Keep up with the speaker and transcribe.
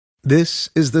This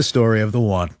is the story of the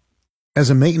one. As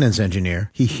a maintenance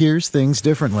engineer, he hears things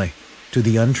differently. To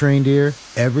the untrained ear,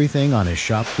 everything on his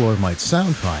shop floor might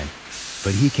sound fine,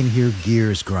 but he can hear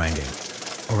gears grinding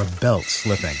or a belt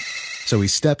slipping. So he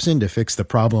steps in to fix the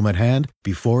problem at hand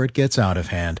before it gets out of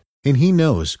hand. And he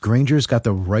knows Grainger's got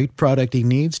the right product he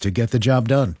needs to get the job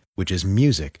done, which is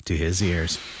music to his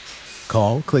ears.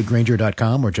 Call, click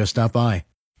Grainger.com, or just stop by.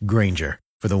 Grainger,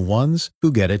 for the ones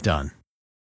who get it done.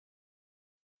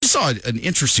 I saw an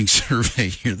interesting survey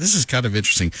here. This is kind of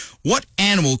interesting. What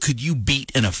animal could you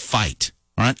beat in a fight?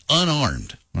 All right,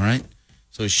 unarmed. All right,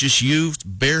 so it's just you,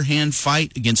 bare hand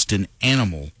fight against an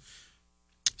animal.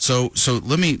 So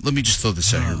let me just throw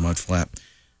this out here, Mudflap.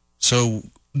 So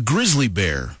grizzly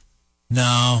bear.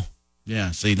 No.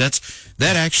 Yeah. See, that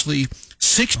actually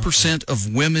 6%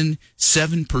 of women,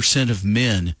 7% of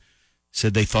men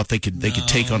said they thought they could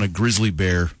take on a grizzly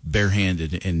bear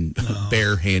barehanded and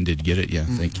barehanded. Get it? Yeah.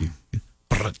 Thank you.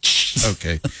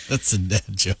 Okay. That's a dad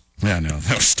joke. Yeah, no,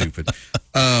 that was stupid.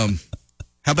 How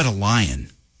about a lion?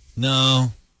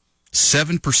 No.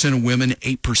 7% of women,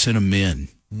 8% of men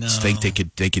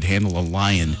think they could handle a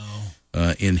lion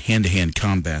in hand-to-hand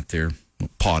combat there,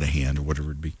 paw to hand or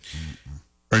whatever it'd be.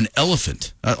 Or an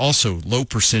elephant, also low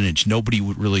percentage. Nobody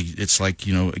would really. It's like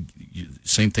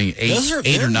same thing. 8 or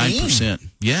 9%.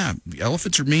 Yeah,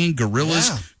 elephants are mean.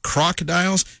 Gorillas,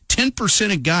 crocodiles.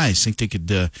 10% of guys think they could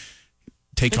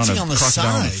take on a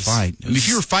crocodile in a fight. I mean, if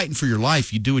you were fighting for your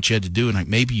life, you do what you had to do, and like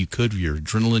maybe you could. Your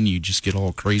adrenaline, you just get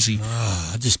all crazy.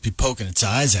 I'd just be poking its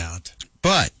eyes out.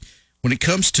 But when it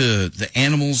comes to the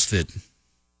animals that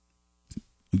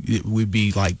would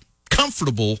be like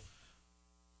comfortable.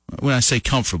 When I say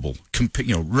comfortable,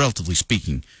 relatively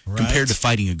speaking, compared to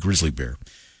fighting a grizzly bear,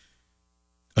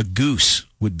 a goose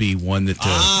would be one that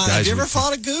guys. Have you ever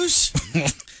fought a goose?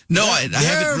 No, I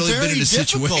haven't really been in a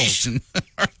situation.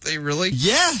 Are they really?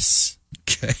 Yes.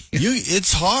 Okay.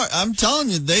 It's hard. I'm telling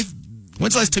you,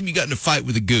 When's the last time you got in a fight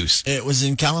with a goose? It was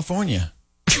in California.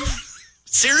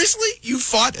 Seriously? You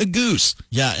fought a goose?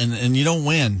 Yeah, and you don't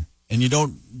win, and you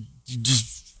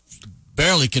just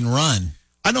barely can run.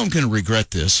 I know I'm going to regret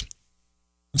this.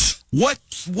 What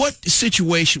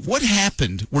situation, what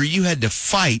happened where you had to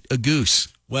fight a goose?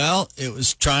 Well, it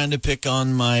was trying to pick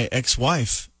on my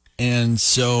ex-wife, and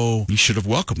so... You should have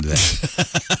welcomed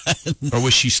that. Or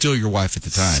was she still your wife at the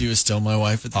time? She was still my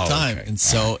wife at the time. Okay. And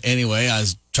so, anyway, I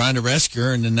was trying to rescue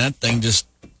her, and then that thing just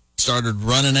started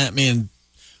running at me and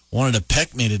wanted to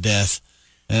peck me to death.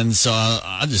 And so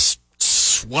I just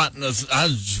swatting, I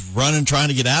was running, trying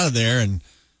to get out of there, and...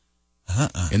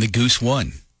 And the goose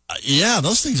won. Yeah,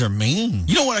 those things are mean.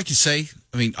 You know what I can say?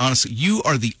 I mean, honestly, you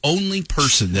are the only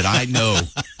person that I know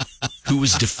who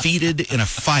was defeated in a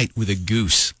fight with a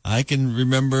goose. I can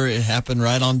remember it happened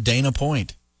right on Dana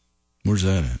Point. Where's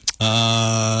that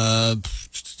at?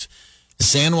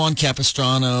 San Juan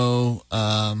Capistrano.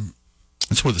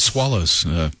 That's where the swallows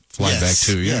fly back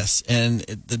to. Yeah. Yes, and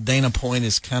the Dana Point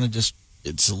is kind of just,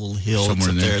 it's a little hill. Somewhere it's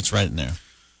in there. It's right in there.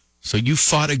 So you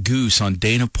fought a goose on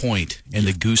Dana Point, and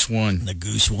the goose won. The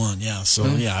goose won, yeah. So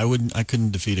I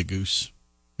couldn't defeat a goose.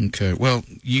 Okay, well,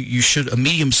 you should. A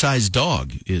medium-sized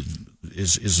dog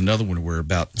is another one where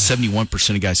about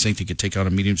 71% of guys think they could take on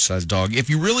a medium-sized dog. If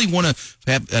you really want to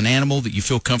have an animal that you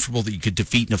feel comfortable that you could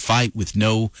defeat in a fight with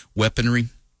no weaponry,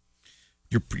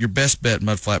 your best bet,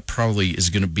 Mudflap, probably is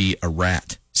going to be a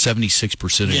rat.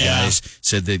 76% of guys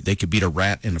said that they could beat a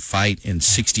rat in a fight, and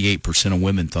 68% of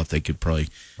women thought they could probably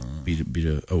beat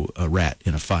a rat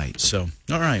in a fight. So,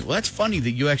 all right. Well, that's funny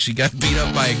that you actually got beat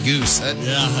up by a goose.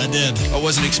 Yeah, I did. I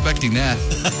wasn't expecting that.